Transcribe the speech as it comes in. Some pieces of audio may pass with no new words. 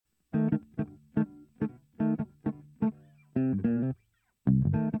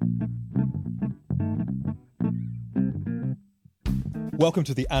Welcome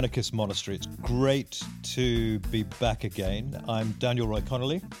to the Anarchist Monastery. It's great to be back again. I'm Daniel Roy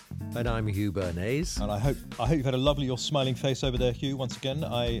Connolly. And I'm Hugh Bernays. And I hope you've had a lovely, your smiling face over there, Hugh, once again.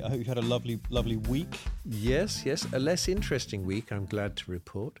 I hope you've had a lovely week. Yes. A less interesting week, I'm glad to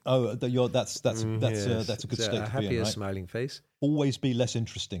report. Oh, that's a good state to be in, happier, right? Smiling face. Always be less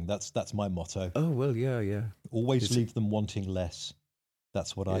interesting. That's my motto. Oh, well, yeah. Always leave them wanting less.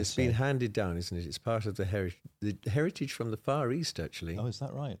 That's what I say. It's been handed down, isn't it? It's part of the heritage from the Far East, actually. Oh, is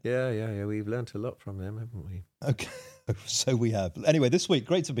that right? Yeah. We've learnt a lot from them, haven't we? Okay, so we have. Anyway, this week,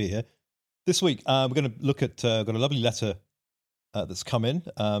 great to be here. This week, we're going to look at, got a lovely letter that's come in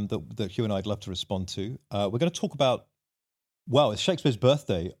that Hugh and I'd love to respond to. We're going to talk about, it's Shakespeare's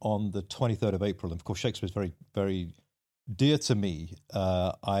birthday on the 23rd of April. And of course, Shakespeare's very, very dear to me.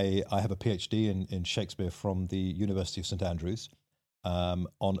 I have a PhD in Shakespeare from the University of St Andrews. On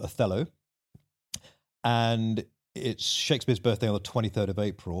Othello, and it's Shakespeare's birthday on the 23rd of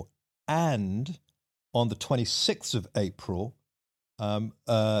April, and on the 26th of April,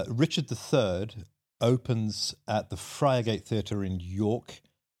 Richard III opens at the Friargate Theatre in York.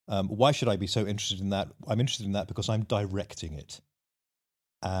 Why should I be so interested in that? I'm interested in that because I'm directing it.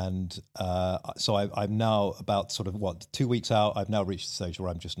 And so I'm now about 2 weeks out. I've now reached the stage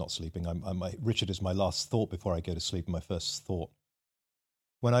where I'm just not sleeping. Richard is my last thought before I go to sleep, my first thought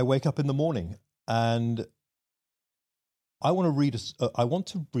when I wake up in the morning. And I want to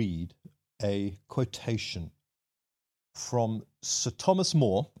read a quotation from Sir Thomas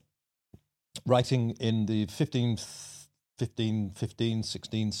More, writing in the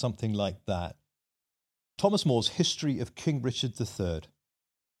 1516, something like that. Thomas More's History of King Richard III.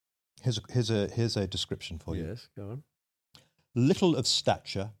 Here's a description for you. Yes, go on. Little of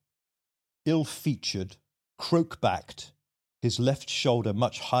stature, ill-featured, croak-backed, his left shoulder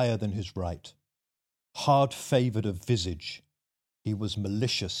much higher than his right, hard-favoured of visage, he was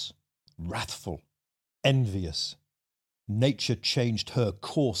malicious, wrathful, envious. Nature changed her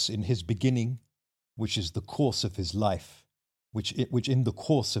course in his beginning, which is the course of his life, which in the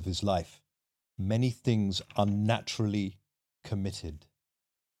course of his life, many things unnaturally committed.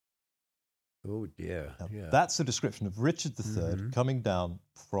 Oh dear. Now, yeah. That's a description of Richard III coming down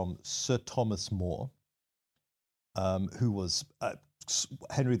from Sir Thomas More, who was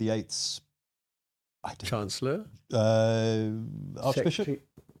Henry VIII's Chancellor, Archbishop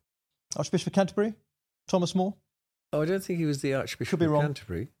of Canterbury, Thomas More. Oh, I don't think he was the Archbishop Could be of wrong.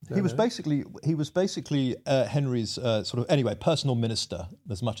 Canterbury. He was basically Henry's personal minister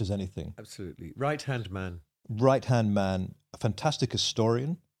as much as anything. Absolutely, right-hand man, a fantastic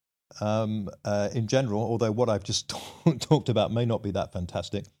historian. In general, although what I've just talked about may not be that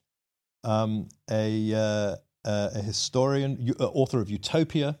fantastic. A historian, author of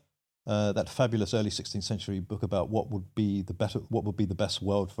Utopia, that fabulous early 16th century book about what would be the best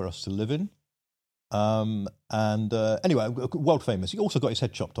world for us to live in. Anyway, world famous. He also got his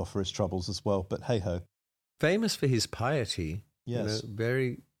head chopped off for his troubles as well. But hey ho, famous for his piety. Yes,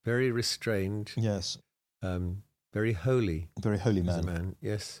 very, very restrained. Yes, very holy man.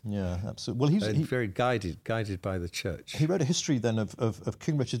 Yes, yeah, absolutely. Well, he's very guided by the church. He wrote a history then of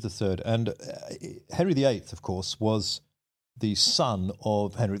King Richard III, and Henry VIII, of course, was the son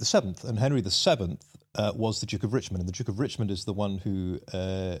of Henry VII, and Henry VII was the Duke of Richmond, and the Duke of Richmond is the one who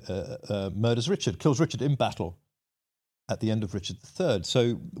murders Richard, kills Richard in battle at the end of Richard III.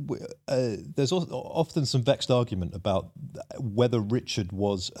 So there's often some vexed argument about whether Richard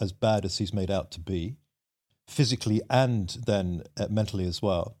was as bad as he's made out to be, physically and then mentally as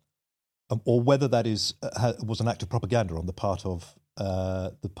well, or whether that was an act of propaganda on the part of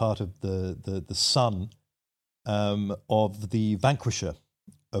the son of the vanquisher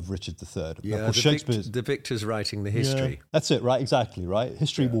of Richard III. Yeah, the victor's writing the history. Yeah, that's it, right? Exactly, right.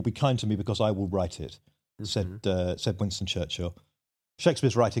 History will be kind to me because I will write it, said Winston Churchill.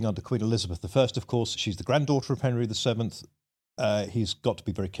 Shakespeare's writing under Queen Elizabeth I, of course. She's the granddaughter of Henry VII. He's got to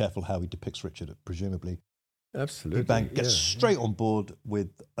be very careful how he depicts Richard, presumably. Absolutely. Gets straight on board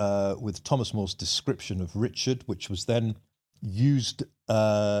with Thomas More's description of Richard, which was then used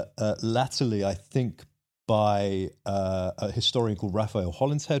latterly, I think, by a historian called Raphael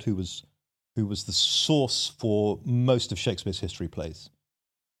Holinshead, who was the source for most of Shakespeare's history plays,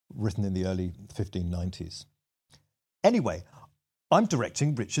 written in the early 1590s. Anyway, I'm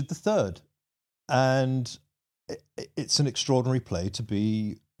directing Richard III, and it's an extraordinary play to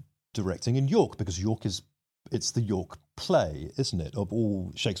be directing in York, because it's the York play, isn't it? Of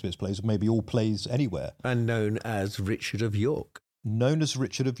all Shakespeare's plays, or maybe all plays anywhere. And known as Richard of York. Known as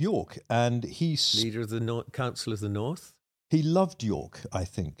Richard of York. And he's leader of the Council of the North. he loved York, I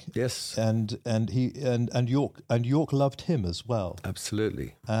think. Yes, And York loved him as well.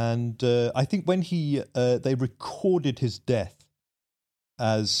 absolutely. And I think when they recorded his death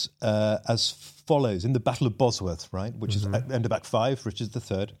as follows in the Battle of Bosworth, right, which is at end of Act 5, Richard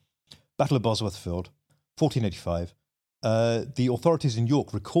III, Battle of Bosworth Field, 1485. The authorities in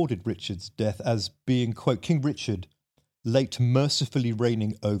York recorded Richard's death as being, quote, King Richard, late mercifully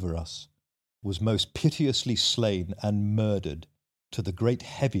reigning over us, was most piteously slain and murdered to the great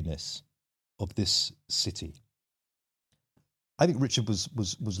heaviness of this city. I think Richard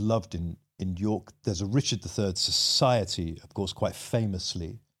was loved in York. There's a Richard III Society, of course, quite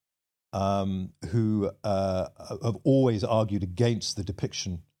famously, who have always argued against the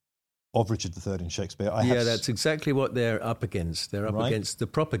depiction of Richard III in Shakespeare. That's exactly what they're up against. They're up against the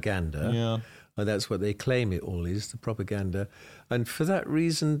propaganda. Yeah. And that's what they claim it all is, the propaganda. And for that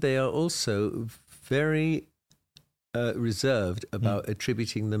reason, they are also very reserved about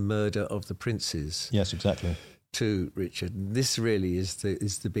attributing the murder of the princes. Yes, exactly. To Richard. And this really is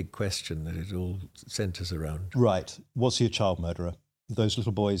the big question that it all centres around. Right. Was he a child murderer? Those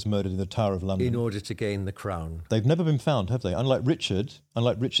little boys murdered in the Tower of London. In order to gain the crown. They've never been found, have they? Unlike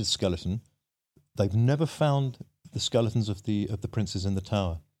Richard's skeleton, they've never found the skeletons of the princes in the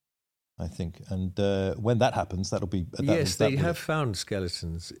Tower, I think. And when that happens, that'll be... Yes, they have found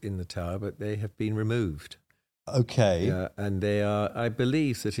skeletons in the Tower, but they have been removed. Okay. Yeah, and they are. I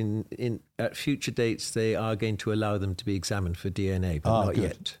believe that at future dates they are going to allow them to be examined for DNA, but not good.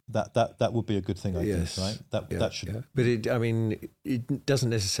 yet. That would be a good thing, I think, right? That should. Yeah. But it doesn't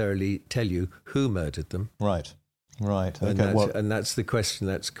necessarily tell you who murdered them. Right. Okay. And that's the question.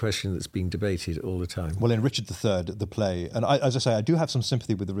 That's a question that's being debated all the time. Well, in Richard III, the play, and as I say, I do have some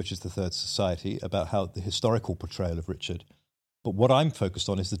sympathy with the Richard III Society about how the historical portrayal of Richard, but what I'm focused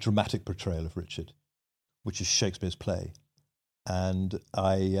on is the dramatic portrayal of Richard, which is Shakespeare's play. And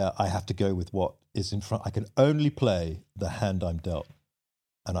I have to go with what is in front. I can only play the hand I'm dealt.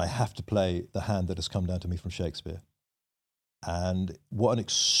 And I have to play the hand that has come down to me from Shakespeare. And what an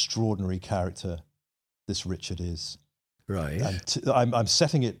extraordinary character this Richard is. Right. And I'm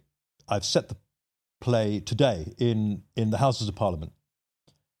setting it, I've set the play today in the Houses of Parliament.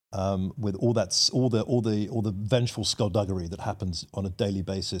 With all the vengeful skullduggery that happens on a daily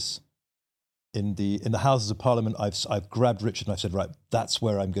basis. In the Houses of Parliament, I've grabbed Richard and I've said, right, that's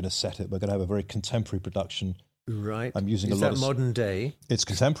where I'm going to set it. We're going to have a very contemporary production. Right. I'm using is a lot that of modern day. It's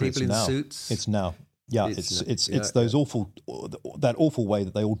contemporary. People it's now. In suits. It's now. Yeah. It's those that awful way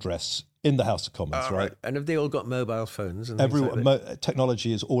that they all dress in the House of Commons, right? And have they all got mobile phones? And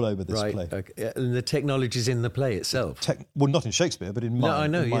technology is all over this play. Okay. And the technology's in the play itself. Well, not in Shakespeare, but in mine. No, I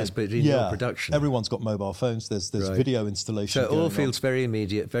know, yes, but in your production. Everyone's got mobile phones. There's video installation. So it all feels very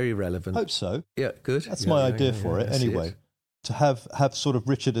immediate, very relevant. Hope so. Yeah, good. That's my idea for it. Anyway, to have sort of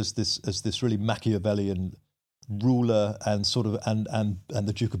Richard as this really Machiavellian ruler and sort of and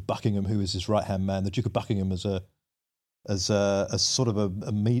the Duke of Buckingham, who is his right hand man. The Duke of Buckingham as a sort of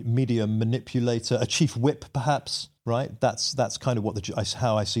a media manipulator, a chief whip, perhaps. Right. That's kind of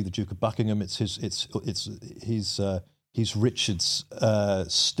how I see the Duke of Buckingham. He's Richard's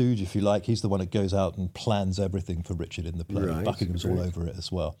stooge, if you like. He's the one that goes out and plans everything for Richard in the play. Right, Buckingham's all over it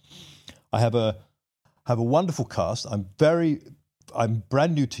as well. I have a wonderful cast. I'm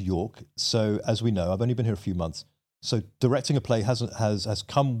brand new to York, so as we know, I've only been here a few months. So directing a play has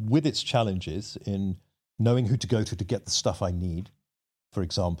come with its challenges in knowing who to go to get the stuff I need, for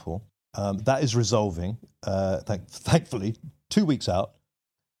example. That is resolving, thankfully, 2 weeks out.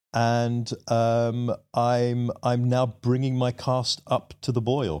 And I'm now bringing my cast up to the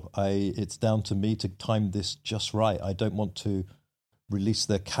boil. It's down to me to time this just right. I don't want to release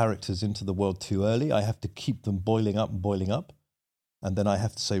their characters into the world too early. I have to keep them boiling up. And then I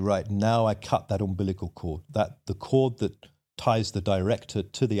have to say, right, now I cut that umbilical cord, the cord that ties the director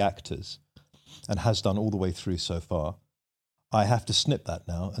to the actors and has done all the way through so far. I have to snip that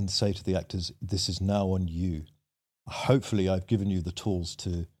now and say to the actors, this is now on you. Hopefully I've given you the tools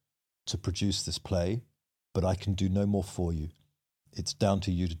to produce this play, but I can do no more for you. It's down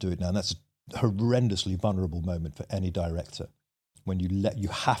to you to do it now. And that's a horrendously vulnerable moment for any director. When you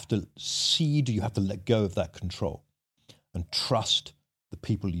have to let go of that control and trust the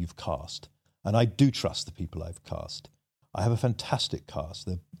people you've cast. And I do trust the people I've cast. I have a fantastic cast.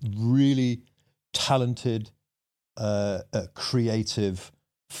 They're really talented, creative,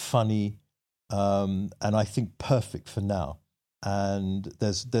 funny, and I think perfect for now. And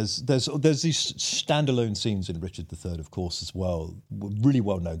there's these standalone scenes in Richard III, of course, as well, really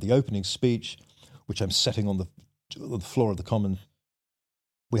well known. The opening speech, which I'm setting on the floor of the Commons.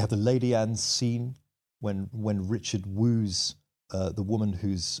 We have the Lady Anne scene, when Richard woos the woman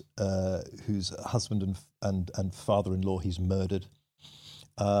whose husband and father-in-law he's murdered.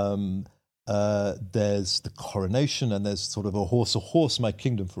 There's the coronation, and there's sort of a horse, my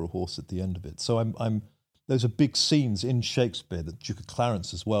kingdom for a horse at the end of it. So I'm those are big scenes in Shakespeare. The Duke of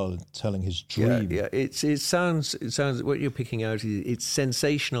Clarence as well, telling his dream. Yeah. It sounds what you're picking out. It's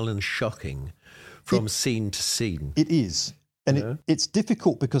sensational and shocking from scene to scene. It is. And it's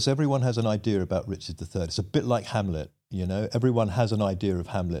difficult because everyone has an idea about Richard III. It's a bit like Hamlet, you know. Everyone has an idea of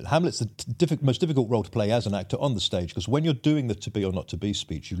Hamlet. Hamlet's the most difficult role to play as an actor on the stage, because when you're doing the to be or not to be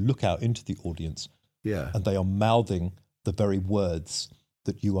speech, you look out into the audience and they are mouthing the very words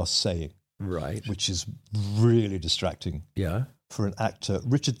that you are saying. Right. Which is really distracting for an actor.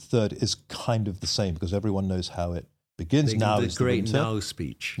 Richard III is kind of the same, because everyone knows how it begins. The great now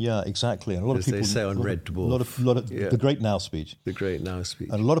speech. Yeah, exactly. And a lot of people, they say on Red Dwarf. A lot of the great now speech. The great now speech.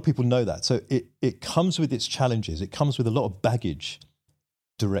 And a lot of people know that. So it comes with its challenges. It comes with a lot of baggage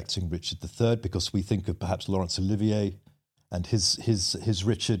directing Richard III, because we think of perhaps Laurence Olivier and his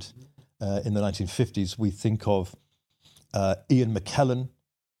Richard in the 1950s. We think of Ian McKellen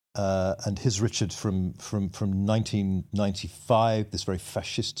and his Richard from 1995, this very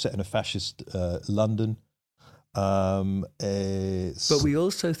fascist, set in a fascist London. But we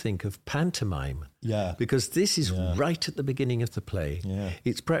also think of pantomime, because this is right at the beginning of the play.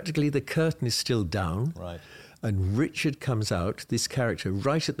 It's practically the curtain is still down, and Richard comes out, this character,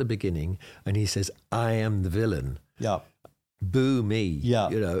 right at the beginning, and he says, "I am the villain. Boo me.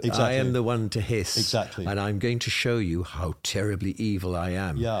 Exactly. I am the one to hiss. Exactly. And I'm going to show you how terribly evil I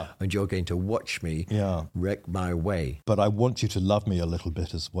am. And you're going to watch me wreck my way. But I want you to love me a little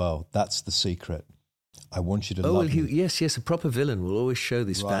bit as well. That's the secret. I want you to love me. Yes, a proper villain will always show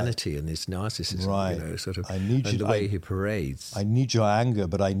this vanity and this narcissism, sort of, and the way he parades. I need your anger,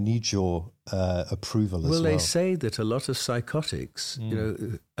 but I need your approval as well. Well, they say that a lot of psychotics,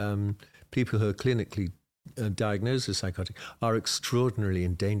 people who are clinically diagnosed as psychotic, are extraordinarily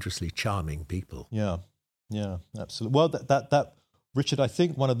and dangerously charming people. Yeah, absolutely. Well, that Richard, I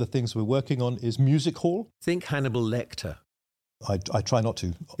think one of the things we're working on is music hall. Think Hannibal Lecter. I try not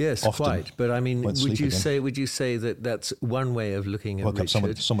to. Yes, often. Quite. But I mean, would you say that that's one way of looking at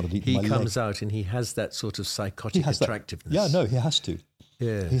Richard? Someone had eaten my leg. He comes out and he has that sort of psychotic attractiveness. Yeah, no, he has to.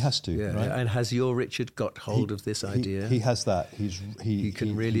 Yeah, he has to. Yeah. Right? And has your Richard got hold of this idea? He has that. He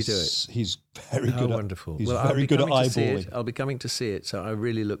can really do it. He's very good. Wonderful. He's very good at eyeballing. I'll be coming to see it, so I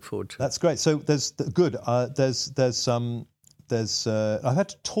really look forward to it. That's great. So there's I've had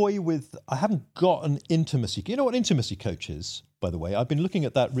to toy with. I haven't got an intimacy. You know what intimacy coach is, by the way? I've been looking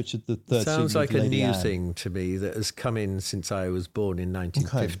at that Richard III. Sounds like a new Anne. thing to me that has come in since I was born in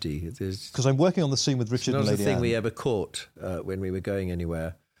 1950. Because I'm working on the scene with Richard and Lady Anne. It's not a thing we ever caught when we were going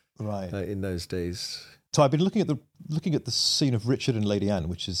anywhere, right? In those days. So I've been looking at the scene of Richard and Lady Anne,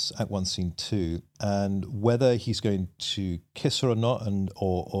 which is Act 1, Scene 2, and whether he's going to kiss her or not,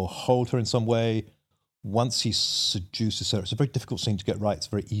 or hold her in some way. Once he seduces her, it's a very difficult scene to get right. It's a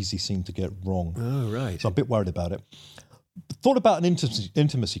very easy scene to get wrong. Oh, right. So I'm a bit worried about it. Thought about an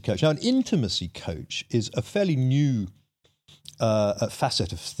intimacy coach. Now, an intimacy coach is a fairly new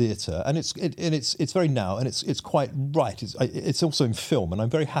facet of theatre, and it's very now, and it's quite right. It's also in film, and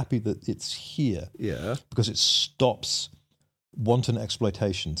I'm very happy that it's here. Yeah, because it stops wanton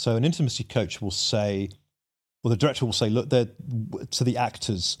exploitation. So an intimacy coach will say, well, the director will say, look, to the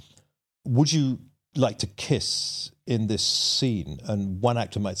actors, would you like to kiss in this scene? And one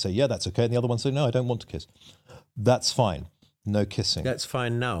actor might say, yeah, that's okay. And the other one say, no, I don't want to kiss. That's fine. No kissing. That's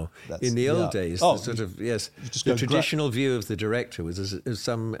fine now. In the old days, the traditional view of the director was as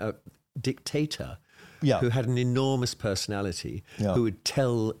some dictator who had an enormous personality, who would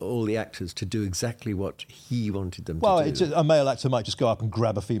tell all the actors to do exactly what he wanted them to do. A male actor might just go up and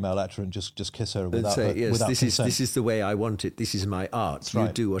grab a female actor and just kiss her without consent. This is the way I want it. This is my art. That's you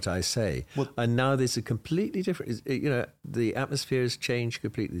right. do what I say. Well, and now there's a completely different. The atmosphere has changed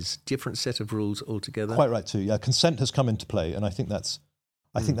completely. There's a different set of rules altogether. Quite right too. Yeah, consent has come into play, and I think that's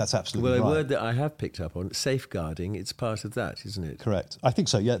absolutely right. Well, a word that I have picked up on, safeguarding, it's part of that, isn't it? Correct. I think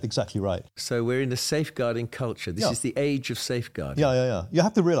so, yeah, exactly right. So we're in a safeguarding culture. This is the age of safeguarding. Yeah. You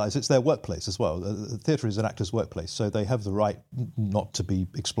have to realise it's their workplace as well. Theatre is an actor's workplace, so they have the right not to be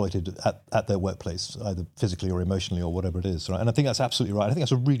exploited at their workplace, either physically or emotionally or whatever it is, right? And I think that's absolutely right. I think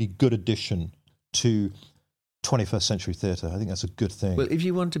that's a really good addition to 21st century theatre. I think that's a good thing. Well, if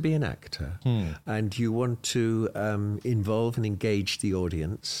you want to be an actor and you want to involve and engage the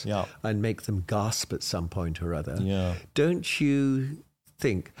audience and make them gasp at some point or other, don't you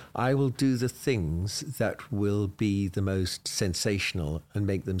think, I will do the things that will be the most sensational and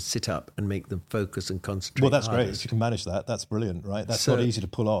make them sit up and make them focus and concentrate. Well, that's hardest. great. If you can manage that, that's brilliant, right? That's not easy to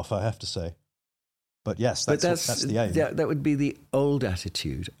pull off, I have to say. But yes, that's the aim. That would be the old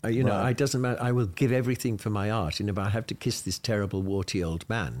attitude. It doesn't matter. I will give everything for my art. If I have to kiss this terrible, warty old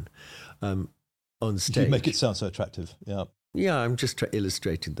man on stage. You make it sound so attractive, yeah. Yeah, I'm just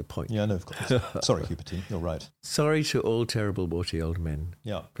illustrating the point. Yeah, no, of course. Sorry, Hubertine, you're right. Sorry to all terrible, warty old men.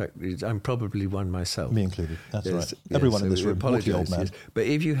 Yeah. I'm probably one myself. Me included, that's right. Everyone in this room, warty old man. Yes. But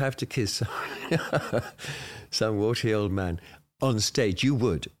if you have to kiss some warty old man on stage, you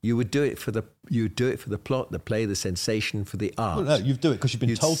would do it for the plot, the play, the sensation, for the art. Well, no, you do it because you've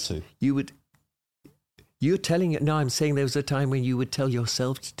been told to. You would. You're telling it. No, I'm saying there was a time when you would tell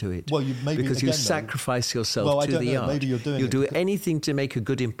yourself to do it. Well, because you sacrifice yourself to the art. Maybe you're doing You'll do anything to make a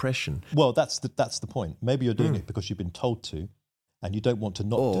good impression. Well, that's the point. Maybe you're doing it because you've been told to, and you don't want to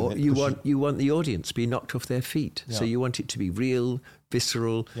not do it. Or you want the audience to be knocked off their feet. Yeah. So you want it to be real,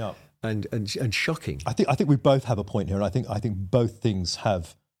 visceral, and shocking. I think we both have a point here. I think both things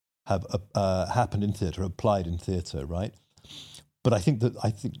have happened in theatre, applied in theatre, right? But I think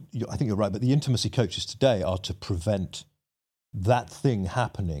you're right. But the intimacy coaches today are to prevent that thing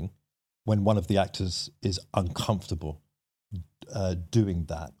happening when one of the actors is uncomfortable doing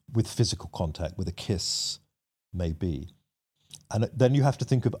that with physical contact, with a kiss, maybe. And then you have to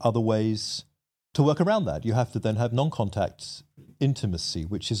think of other ways to work around that. You have to then have non-contact intimacy,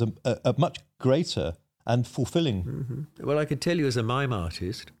 which is a much greater and fulfilling. Mm-hmm. Well, I could tell you as a mime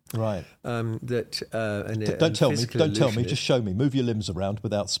artist, right? Don't tell me. Just show me. Move your limbs around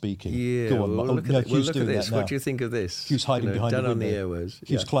without speaking. Yeah. Go on. Look at this. Now. What do you think of this? Hugh's hiding behind done a window. On the airways.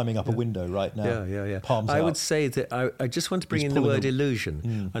 Hugh's climbing up a window right now. Yeah. Palms I out. would say that I just want to bring in the word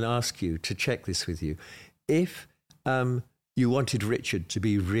illusion and ask you to check this with you. If you wanted Richard to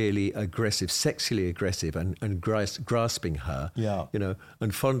be really aggressive, sexually aggressive, and grasping her,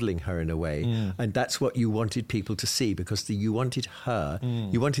 and fondling her in a way, and that's what you wanted people to see, because you wanted her,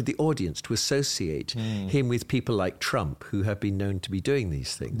 you wanted the audience to associate him with people like Trump, who have been known to be doing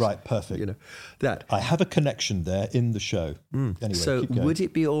these things. Right, perfect. That I have a connection there in the show. Anyway, so would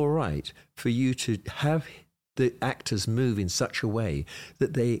it be all right for you to have the actors move in such a way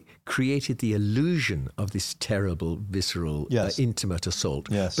that they created the illusion of this terrible, visceral, intimate assault,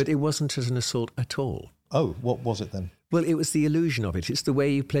 but it wasn't an assault at all? Oh, what was it then? Well, it was the illusion of it. It's the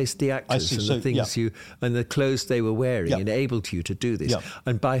way you placed the actors and the things and the clothes they were wearing enabled you to do this. Yeah.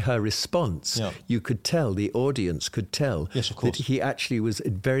 And by her response, you could tell, the audience could tell that he actually was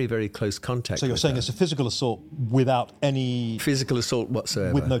in very, very close contact. So you're saying it's a physical assault without any... Physical assault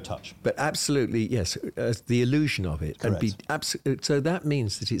whatsoever. With no touch. But absolutely, yes, the illusion of it. Correct. And so that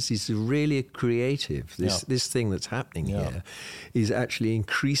means that it's really creative. This thing that's happening here is actually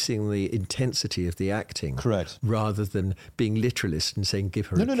increasing the intensity of the acting. Correct. Rather than being literalist and saying give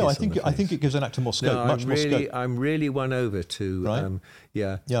her a kiss. No. I think it gives an actor more scope. More scope. I'm really won over to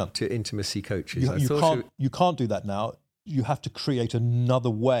to intimacy coaches. You can't do that now. You have to create another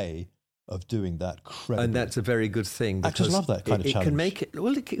way of doing that. Credibly. And that's a very good thing. Actors love that kind of challenge.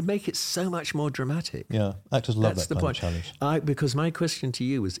 It can make it so much more dramatic. Yeah, actors love that kind of challenge. Because my question to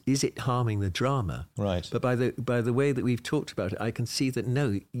you was, is it harming the drama? Right. But by the way that we've talked about it, I can see that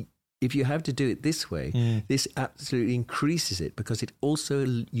no. If you have to do it this way, this absolutely increases it, because it also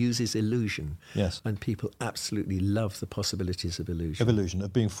uses illusion. Yes. And people absolutely love the possibilities of illusion. Of illusion,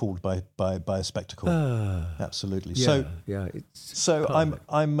 of being fooled by a spectacle. Absolutely.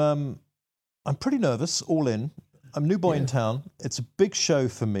 I'm pretty nervous, all in. I'm new boy in town. It's a big show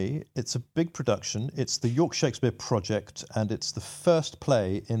for me. It's a big production. It's the York Shakespeare Project, and it's the first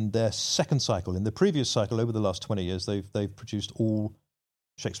play in their second cycle. In the previous cycle, over the last 20 years, they've produced all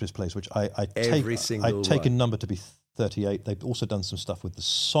Shakespeare's plays, which I take in number to be 38. They've also done some stuff with the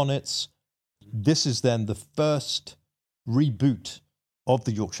sonnets. This is then the first reboot of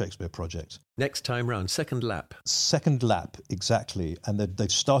the York Shakespeare Project. Next time round, second lap. Second lap, exactly. And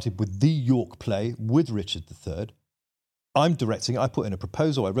they've started with the York play with Richard III. I'm directing. I put in a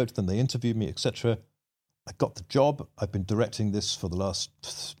proposal. I wrote to them. They interviewed me, etc. I got the job. I've been directing this for the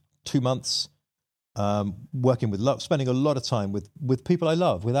last 2 months. Working with love, spending a lot of time with people I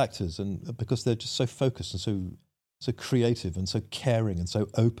love, with actors, and because they're just so focused and so creative and so caring and so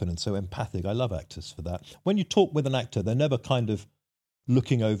open and so empathic. I love actors for that. When you talk with an actor, they're never kind of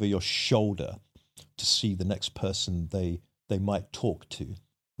looking over your shoulder to see the next person they might talk to,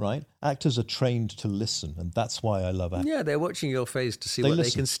 right? Actors are trained to listen, and that's why I love acting. Yeah, they're watching your face to see what they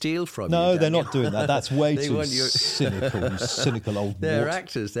can steal from you. No, they're not doing that. That's way too cynical old They're wart.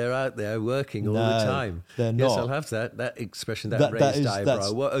 actors. They're out there working all the time. They're not. Yes, I'll have that expression, that raised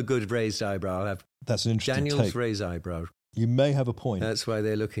eyebrow. What a good raised eyebrow I'll have. That's an interesting Daniel's take. Raised eyebrow. You may have a point. That's why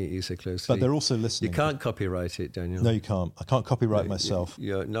they're looking at you so closely. But they're also listening. You can't copyright it, Daniel. No, you can't. I can't copyright myself.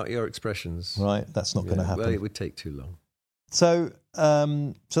 Not your expressions. Right, that's not going to happen. Well, it would take too long. So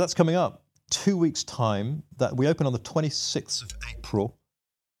that's coming up. 2 weeks' time. That we open on the 26th of April.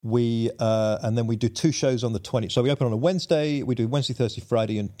 And then we do 2 shows on the 20th. So we open on a Wednesday. We do Wednesday, Thursday,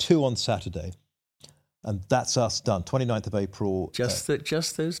 Friday, and 2 on Saturday. And that's us done. 29th of April. Just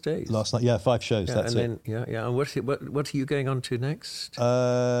those days. Last night, 5 shows. Yeah, that's and it. And what are you going on to next?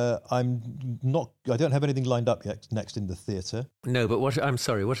 I'm not. I don't have anything lined up yet. Next in the theatre. No, but I'm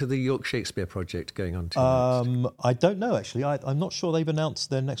sorry. What are the York Shakespeare project going on to next? I don't know actually. I'm not sure they've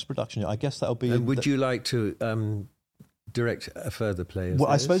announced their next production yet. I guess that'll be. And would you like to direct a further play? Well,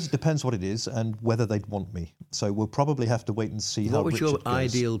 I suppose it depends what it is and whether they'd want me. So we'll probably have to wait and see how. What would your goes.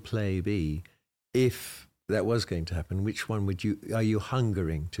 ideal play be? If that was going to happen, which one are you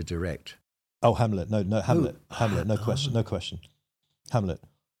hungering to direct? Oh, Hamlet. No, Hamlet. Ooh. Hamlet. No question. Hamlet.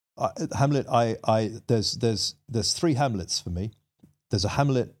 There's 3 Hamlets for me. There's a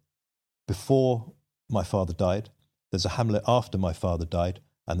Hamlet before my father died. There's a Hamlet after my father died,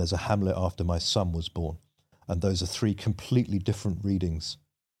 and there's a Hamlet after my son was born. And those are 3 completely different readings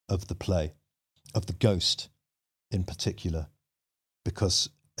of the play, of the ghost in particular, because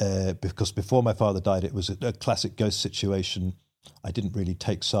before my father died, it was a classic ghost situation. I didn't really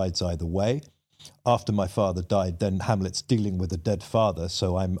take sides either way. After my father died, then Hamlet's dealing with a dead father,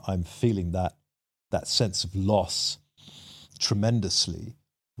 so I'm feeling that sense of loss tremendously,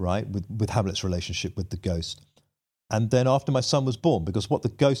 right? With Hamlet's relationship with the ghost. And then after my son was born, because what the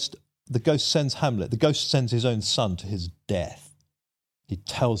ghost sends Hamlet, the ghost sends his own son to his death. He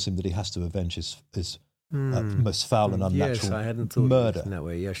tells him that he has to avenge his most foul and unnatural yes, I hadn't thought murder. Of it in that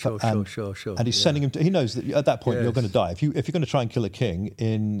way. Yeah, sure. And he's sending him. He knows that at that point you're going to die. If you're going to try and kill a king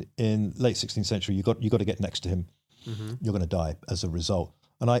in late 16th century, you got to get next to him. Mm-hmm. You're going to die as a result.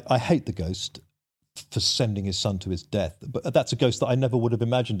 And I hate the ghost for sending his son to his death. But that's a ghost that I never would have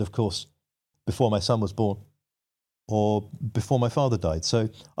imagined, of course, before my son was born or before my father died. So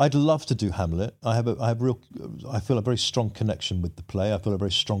I'd love to do Hamlet. I feel a very strong connection with the play. I feel a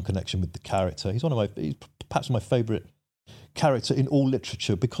very strong connection with the character. He's perhaps my favourite character in all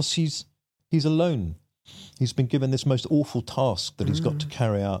literature because he's alone. He's been given this most awful task that he's got to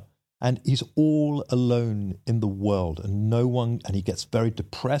carry out, and he's all alone in the world, and he gets very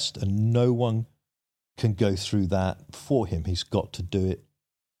depressed, and no one can go through that for him. He's got to do it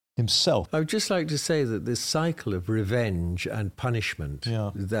himself. I would just like to say that this cycle of revenge and punishment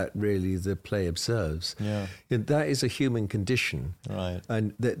that really the play observes, that is a human condition, right?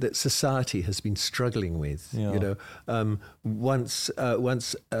 And that society has been struggling with. Yeah. You know, once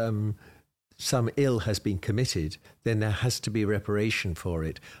some ill has been committed, then there has to be reparation for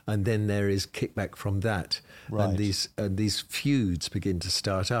it, and then there is kickback from that, right. and these feuds begin to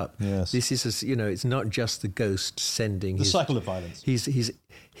start up. Yes. This is it's not just the ghost sending the cycle of violence.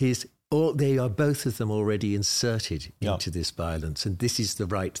 They are both of them already inserted into this violence, and this is the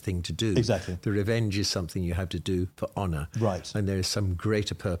right thing to do. Exactly. The revenge is something you have to do for honour. Right. And there is some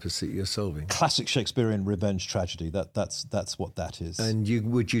greater purpose that you're solving. Classic Shakespearean revenge tragedy. That's what that is. And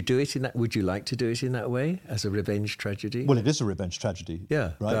would you do it in that? Would you like to do it in that way as a revenge tragedy? Well, it is a revenge tragedy.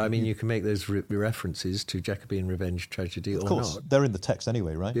 Yeah. Right. But, I mean, you can make those references to Jacobean revenge tragedy or not. Of course, they're in the text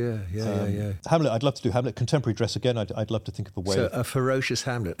anyway, right? Yeah. Hamlet. I'd love to do Hamlet. Contemporary dress again. I'd love to think of a way. So a ferocious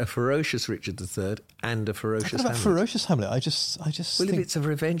Hamlet, a ferocious Richard III, and a ferocious Hamlet. Ferocious Hamlet. I just. Well, think if it's a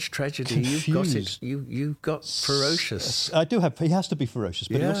revenge tragedy, confused. You've got ferocious. I do have. He has to be be ferocious,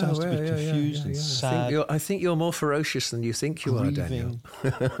 but he also has to be confused and sad. I think you're more ferocious than you think you are, Daniel.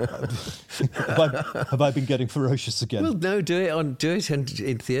 have I been getting ferocious again? Well, no, do it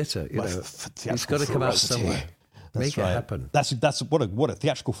in theatre. It's got to come out somewhere. Make it happen. That's what a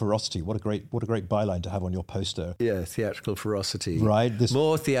theatrical ferocity. What a great byline to have on your poster. Yeah, theatrical ferocity. Right.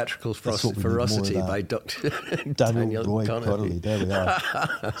 More theatrical ferocity by Dr. Daniel Roy Connolly. There we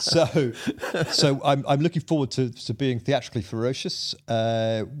are. So I'm looking forward to being theatrically ferocious.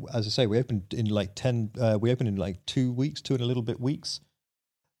 As I say, we opened in like 2 weeks, 2 and a little bit weeks.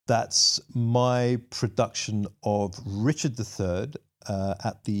 That's my production of Richard III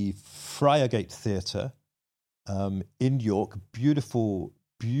at the Friargate Theatre. In York, beautiful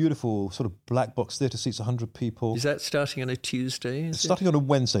beautiful sort of black box theatre, seats 100 people. Is that starting on a Tuesday? It's starting on a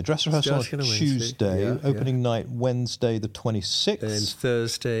Wednesday. Dress rehearsal on Tuesday. Opening night Wednesday the 26th. And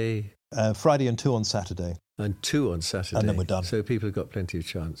Thursday. Friday and 2 on Saturday. And 2 on Saturday. And then we're done. So people have got plenty of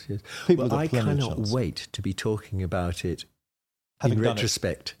chance. Yes. I cannot wait to be talking about it in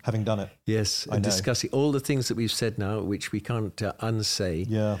retrospect. Having done it. Yes, and discussing all the things that we've said now, which we can't unsay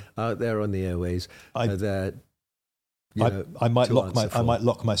out there on the airways. I might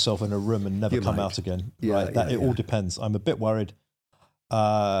lock myself in a room and never come out again. It all depends. I'm a bit worried.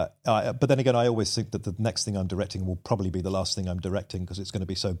 But then again, I always think that the next thing I'm directing will probably be the last thing I'm directing because it's going to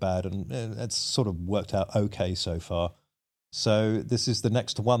be so bad, and it's sort of worked out okay so far. So this is the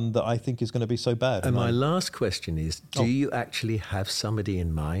next one that I think is going to be so bad. And my last question is, do you actually have somebody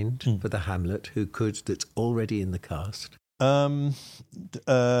in mind for the Hamlet that's already in the cast?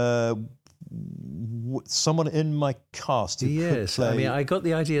 Someone in my cast who could play. I mean, I got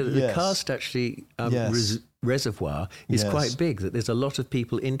the idea that the cast actually reservoir is quite big, that there's a lot of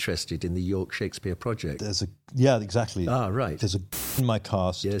people interested in the York Shakespeare project. Exactly. Right. There's a in my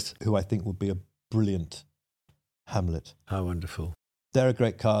cast who I think would be a brilliant Hamlet. How wonderful. They're a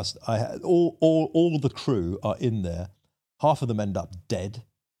great cast. All the crew are in there. Half of them end up dead,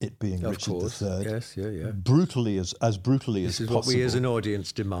 it being Richard III. Yes, brutally as brutally as possible. This is what we as an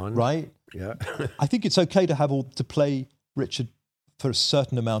audience demand. Right? Yeah. I think it's okay to play Richard for a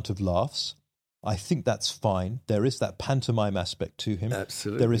certain amount of laughs. I think that's fine. There is that pantomime aspect to him.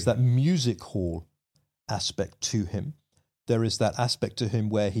 Absolutely. There is that music hall aspect to him. There is that aspect to him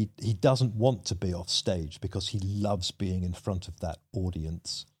where he doesn't want to be off stage because he loves being in front of that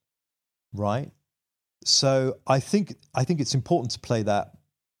audience. Right? So I think it's important to play that,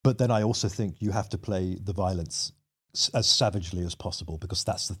 but then I also think you have to play the violence as savagely as possible because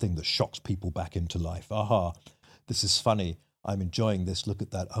that's the thing that shocks people back into life. Aha, this is funny. I'm enjoying this. Look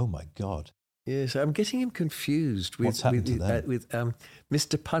at that. Oh, my God. Yes, I'm getting him confused with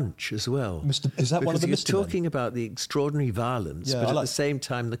Mr. Punch as well. Is that one of the Mr. Because you're talking about the extraordinary violence, but at the same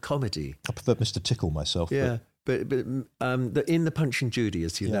time the comedy. I prefer Mr. Tickle myself. Yeah. But in the Punch and Judy,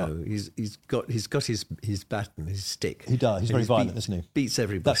 as you know, he's got his baton, his stick. He does. He's very violent, isn't he? Beats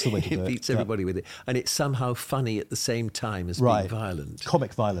everybody. That's the way to do it. Beats everybody with it, and it's somehow funny at the same time as being violent.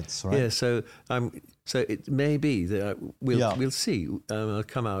 Comic violence, right? Yeah. So it may be that we'll see. I'll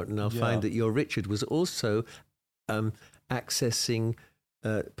come out and I'll find that your Richard was also accessing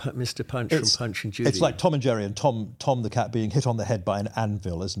Mr. Punch from Punch and Judy. It's like Tom and Jerry and Tom the cat being hit on the head by an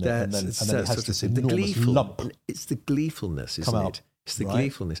anvil, isn't it? And then it has this enormous lump. It's the gleefulness, isn't it? It's the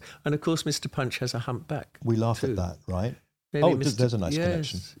gleefulness. And of course, Mr. Punch has a humpback. We laugh at that, right? There's a nice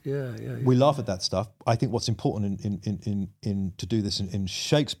connection. Yeah. We laugh at that stuff. I think what's important in to do this in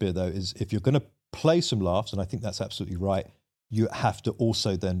Shakespeare, though, is if you're going to play some laughs, and I think that's absolutely right, you have to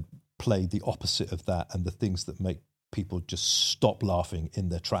also then play the opposite of that and the things that make people just stop laughing in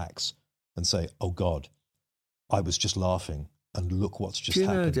their tracks and say, oh God, I was just laughing and look what's just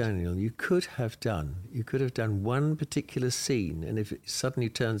happened. Do you know, Daniel, you could have done one particular scene, and if it suddenly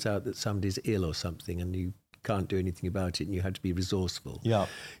turns out that somebody's ill or something and you can't do anything about it and you have to be resourceful,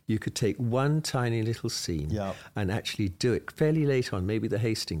 you could take one tiny little scene and actually do it fairly late on, maybe the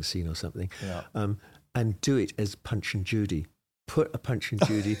Hastings scene or something, and do it as Punch and Judy. Put a Punch and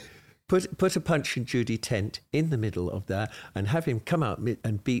Judy... Put a Punch and Judy tent in the middle of that and have him come out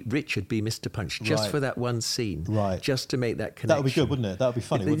and Richard be Mr. Punch just for that one scene, just to make that connection. That would be good, wouldn't it? That would be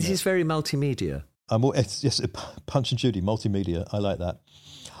funny, wouldn't it? This is very multimedia. Punch and Judy, multimedia. I like that.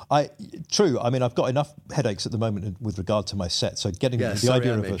 True. I mean, I've got enough headaches at the moment with regard to my set, so getting the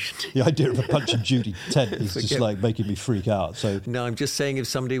idea of a Punch and Judy tent is just like making me freak out. So no, I'm just saying if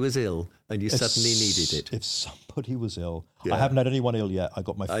somebody was ill and you suddenly needed it. If somebody was ill, I haven't had anyone ill yet. I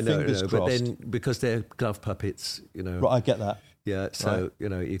got my fingers crossed. But then because they're glove puppets, Right, I get that. Yeah, so you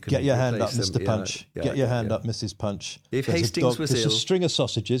can get your hand up, Mr. Punch. Get your hand up, Mrs. Punch. If Hastings was ill, there's a string of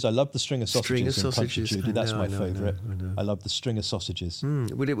sausages. I love the string of sausages in Punch and Judy. That's my favourite. I love the string of sausages.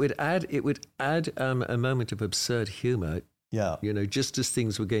 It would add a moment of absurd humour. Yeah, just as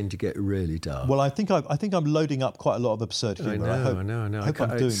things were going to get really dark. Well, I think I'm loading up quite a lot of absurd humour. I know. I hope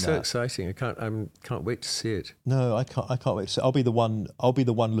I'm doing it's so exciting. I can't wait to see it. No, I can't wait to see it. I'll be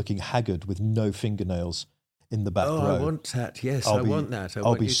the one looking haggard with no fingernails in the back row. I want that. Yes, I want that.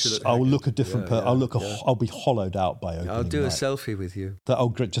 I'll look a different person. I'll be hollowed out by opening I'll do night. A selfie with you.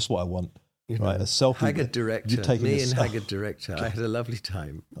 Great, just what I want. Right, a selfie. Haggard director. Me and Haggard director. I had a lovely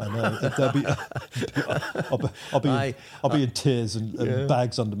time. I know. I'll be in tears and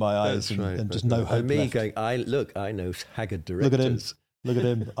bags under my eyes and just no hope. Me left. going, I know Haggard directors. Look at him. Look at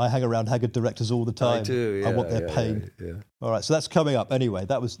him. I hang around Haggard directors all the time. I do. Yeah, I want their pain. Yeah. All right, so that's coming up. Anyway,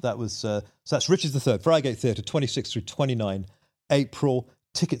 so that's Richard III, Friargate Theatre, 26 through 29 April.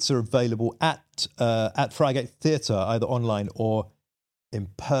 Tickets are available at Friargate Theatre, either online or in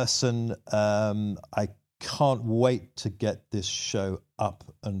person. I can't wait to get this show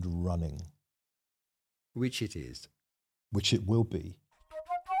up and running. Which it is. Which it will be.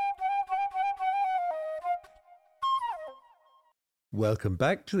 Welcome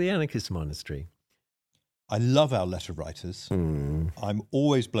back to the Anarchist Monastery. I love our letter writers. I'm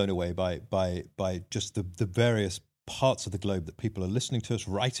always blown away by just the various parts of the globe that people are listening to us,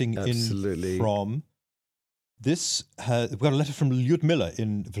 writing in from. We've got a letter from Lyudmila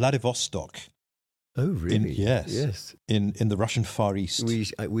in Vladivostok. Oh, really? Yes. In the Russian Far East.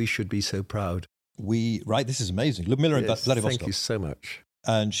 We should be so proud. This is amazing. Lyudmila in Vladivostok. Thank you so much.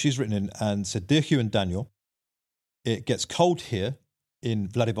 And she's written in and said, Dear Hugh and Daniel, it gets cold here in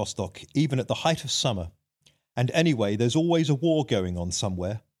Vladivostok, even at the height of summer. And anyway, there's always a war going on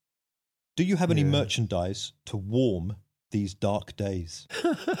somewhere. Do you have any merchandise to warm these dark days?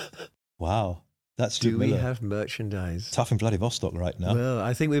 Wow. Do we have merchandise? Tough in Vladivostok right now. Well,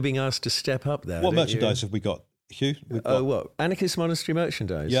 I think we're being asked to step up there. What merchandise have we got, Hugh? What? Anarchist Monastery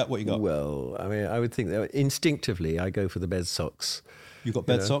merchandise? Yeah, what you got? Well, I mean, I would think that instinctively I go for the bed socks. You got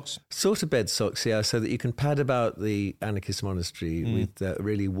bed socks? Sort of bed socks, yeah, so that you can pad about the Anarchist Monastery with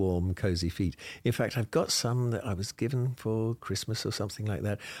really warm, cosy feet. In fact, I've got some that I was given for Christmas or something like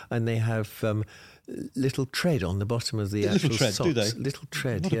that, and they have little tread on the bottom of the actual tread, socks. do they? Little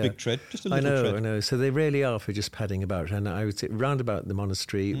tread, Not a big tread, just a little tread. I know. So they really are for just padding about. And I would say round about the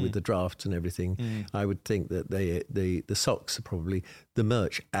monastery with the drafts and everything, I would think that the socks are probably the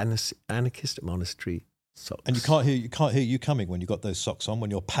merch, Anarchist Monastery socks. And you can't hear you coming when you've got those socks on,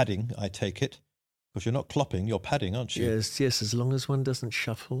 when you're padding, I take it. Because you're not clopping, you're padding, aren't you? Yes, as long as one doesn't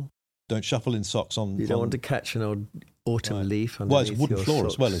shuffle. Don't shuffle in socks on... You don't want to catch an old autumn leaf underneath. Well, it's a wooden floor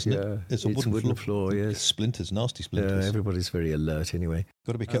socks. as well, isn't it? Yeah, it's a wooden floor, yes. Splinters, nasty splinters. Everybody's very alert anyway.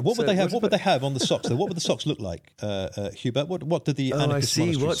 Got to be careful. What would they have on the socks, though? What would the socks look like, Hubert? What did the Anarchist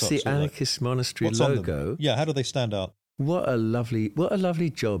Monastery socks What's the Anarchist Monastery logo? Yeah, how do they stand out? What a lovely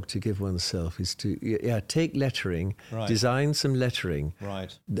job to give oneself is to take lettering, design some lettering.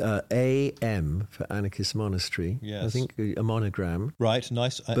 Right. AM for Anarchist Monastery. Yes. I think a monogram. Right,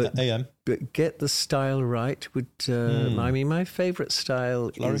 nice. AM. But get the style right. I mean, my favourite style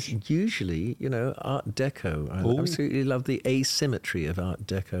is usually, Art Deco. I absolutely love the asymmetry of Art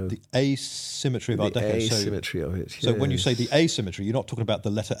Deco. The asymmetry of Art Deco. The asymmetry of it, So when you say the asymmetry, you're not talking about the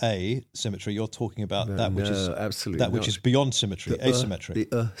letter A symmetry, you're talking about which is beyond symmetry, asymmetry.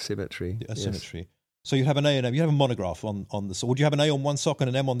 The symmetry. The asymmetry. Yes. So you have an A and M. You have a monograph on the sock. Would you have an A on one sock and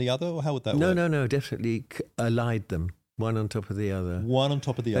an M on the other, or how would that work? No, definitely allied them. One on top of the other. One on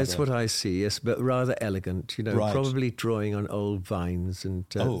top of the other. That's what I see, yes, but rather elegant, probably drawing on old vines and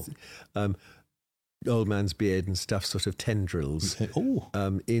old man's beard and stuff, sort of tendrils,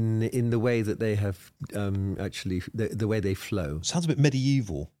 in the way that they have actually, the way they flow. Sounds a bit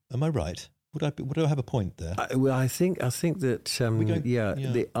medieval. Am I right? Would I have a point there? I think that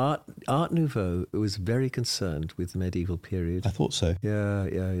the Art Nouveau was very concerned with the medieval period. I thought so.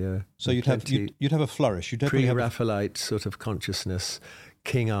 Yeah. So you'd have a flourish. You'd pre-Raphaelite sort of consciousness,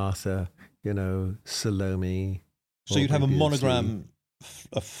 King Arthur, Salome. So you'd have a monogram,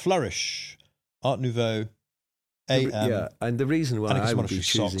 a flourish, Art Nouveau, AM. Yeah, and the reason why I would be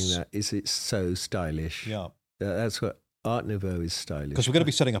choosing socks. that is it's so stylish. Yeah, that's what. Art Nouveau is stylish. Because we're going to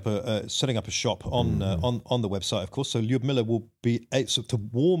be setting up a shop on the website, of course. So Lyudmila will be to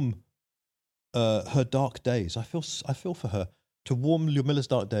warm her dark days. I feel for her to warm Lyudmila's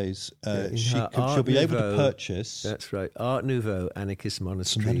dark days. She'll be able to purchase. That's right, Art Nouveau Anarchist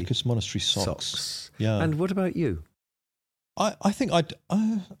Monastery. Some Anarchist Monastery socks. Yeah. And what about you? I think I'd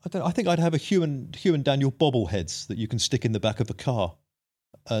have a Hugh and Daniel bobbleheads that you can stick in the back of the car,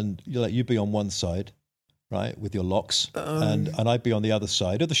 and you'd be on one side. Right, with your locks, and I'd be on the other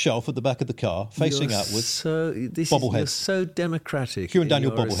side of the shelf at the back of the car, facing outwards. You're so democratic. Hugh and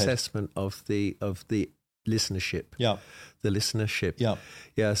Daniel in your bobblehead. Assessment of the listenership. Yeah, the listenership.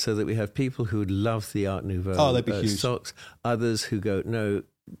 Yeah. So that we have people who would love the Art Nouveau they'd be huge. Socks. Others who go, no,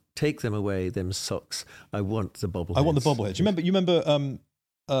 take them away. Them socks. I want the bobbleheads. I want the bobbleheads. You remember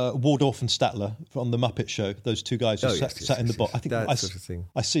Waldorf and Statler on the Muppet Show, those two guys who sat in the box. I think that sort of thing.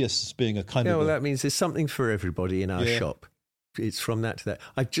 I see us as being a kind of... that means there's something for everybody in our shop. It's from that to that.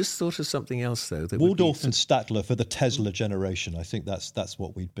 I've just thought of something else, though. That Waldorf and Statler for the Tesla generation. I think that's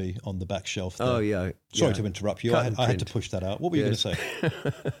what we'd be on the back shelf there. Oh, yeah. Sorry to interrupt you. I had to push that out. What were you going to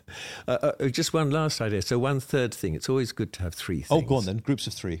say? Just one last idea. So one third thing. It's always good to have three things. Oh, go on then. Groups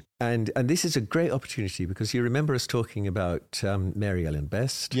of three. And this is a great opportunity because you remember us talking about Mary Ellen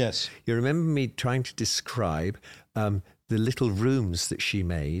Best. Yes. You remember me trying to describe the little rooms that she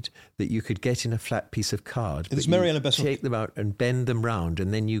made that you could get in a flat piece of card. It's Mary Ellen Best. Take them out and bend them round,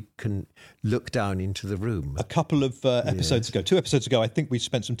 and then you can look down into the room. A couple of episodes ago, 2 episodes ago, I think we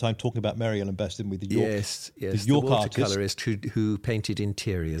spent some time talking about Mary Ellen Best, didn't we? The York watercolourist who painted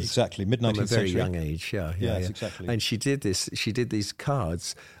interiors. Exactly, mid-19th century. From a very young age, Yes, exactly. And she did this. She did these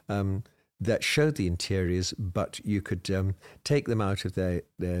cards that showed the interiors, but you could take them out of their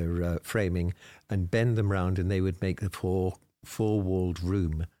framing and bend them round, and they would make the four-walled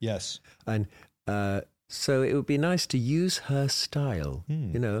room. Yes. And so it would be nice to use her style,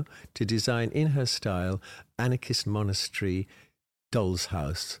 to design in her style anarchist monastery doll's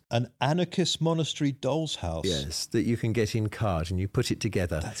house. An anarchist monastery doll's house? Yes, that you can get in card and you put it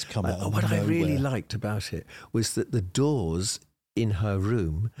together. That's come out of What nowhere. I really liked about it was that the doors in her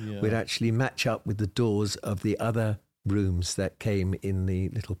room would actually match up with the doors of the other rooms that came in the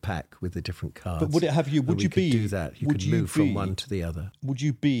little pack with the different cards. But would it have you? Would you be? Do that? You could move from one to the other. Would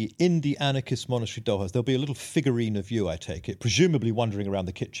you be in the anarchist monastery dollhouse? There'll be a little figurine of you, I take it, presumably wandering around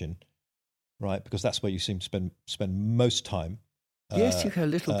the kitchen, right? Because that's where you seem to spend most time. Yes, you have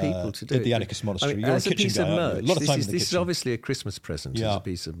little people to do at the anarchist monastery. You're as a kitchen piece guy, of merch. A lot of time in the This kitchen. is obviously a Christmas present as a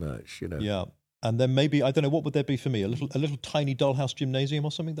piece of merch, Yeah. And then maybe, I don't know, what would there be for me? A little tiny dollhouse gymnasium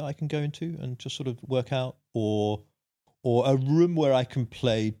or something that I can go into and just sort of work out? Or a room where I can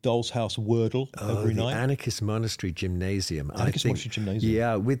play Doll's House Wordle every night? Anarchist Monastery Gymnasium. Monastery Gymnasium.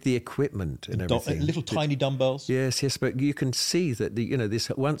 Yeah, with the equipment and everything. Little tiny dumbbells. Yes, but you can see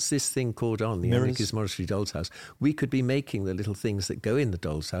that once this thing caught on, the Mirrors. Anarchist Monastery Doll's House, we could be making the little things that go in the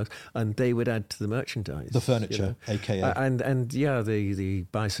Doll's House, and they would add to the merchandise. The furniture, aka. The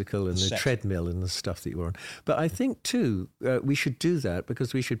bicycle and the treadmill and the stuff that you were on. But I think, too, we should do that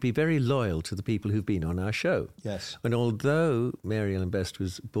because we should be very loyal to the people who've been on our show. Yes. And although Mary Ellen Best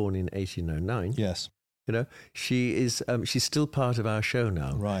was born in 1809, yes, she's still part of our show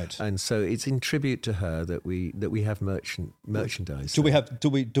now, right? And so it's in tribute to her that we have merchandise. Do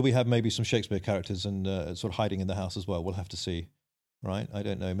we have maybe some Shakespeare characters and sort of hiding in the house as well? We'll have to see. Right, I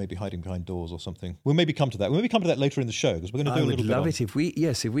don't know. Maybe hiding behind doors or something. We'll maybe come to that. We'll maybe come to that later in the show because we're going to do a little bit. I would love it if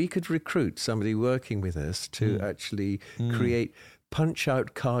we could recruit somebody working with us to actually create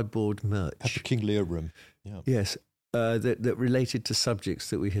punch-out cardboard merch. Have the King Lear room. Yeah. Yes. That related to subjects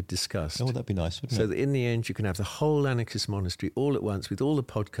that we had discussed. Oh, that'd be nice, wouldn't it? So that in the end you can have the whole anarchist monastery all at once with all the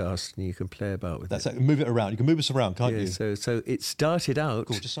podcasts and you can play about with it. Move it around. You can move us around, can't you? So it started out...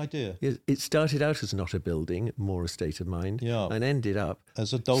 Gorgeous idea. It started out as not a building, more a state of mind, and ended up...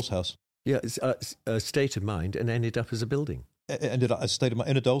 As a doll's house. Yeah, it's a state of mind and ended up as a building. It ended up as a state of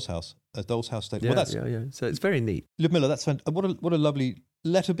mind in a doll's house. A doll's house state. Yeah, So it's very neat. Liv Miller, that's fantastic. What a lovely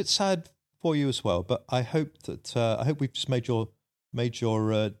letter. A bit sad for you as well, but I hope that we've just made your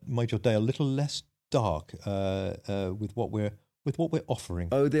day a little less dark with what we're offering.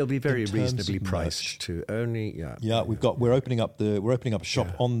 Oh, they'll be very reasonably priced too. We're opening up a shop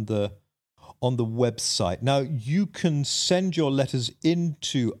on the website. Now you can send your letters in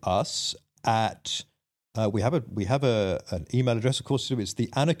to us at we have an email address, of course. It's the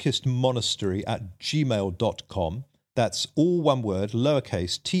anarchistmonastery@gmail.com. That's all one word,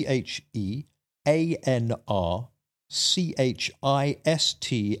 lowercase,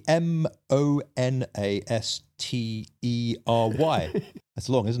 THEANRCHISTMONASTERY. That's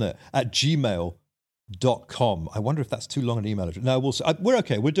long, isn't it? At gmail.com. I wonder if that's too long an email address. No, we're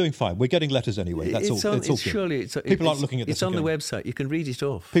okay. We're doing fine. We're getting letters anyway. That's all. It's all good. People aren't looking at this. It's on the website. You can read it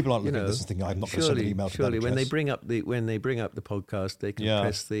off. People aren't looking at this and thinking, I'm not going to send an email to that address. When they bring up the podcast, they can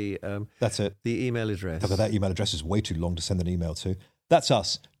press the that's it. The email address. That email address is way too long to send an email to. That's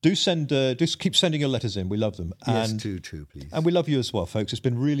us. Do keep sending your letters in. We love them. Yes, too, please. And we love you as well, folks. It's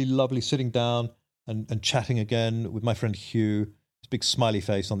been really lovely sitting down and chatting again with my friend Hugh. His big smiley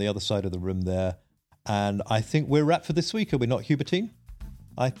face on the other side of the room there. And I think we're wrapped for this week, are we not, Hubertine?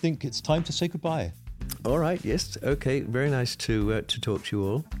 I think it's time to say goodbye. All right, yes. Okay, very nice to talk to you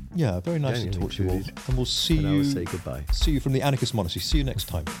all. Yeah, very nice to talk to you all. And we'll see you. And I will say goodbye. See you from the Anarchist Monastery. See you next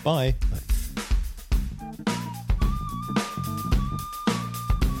time. Bye. Bye.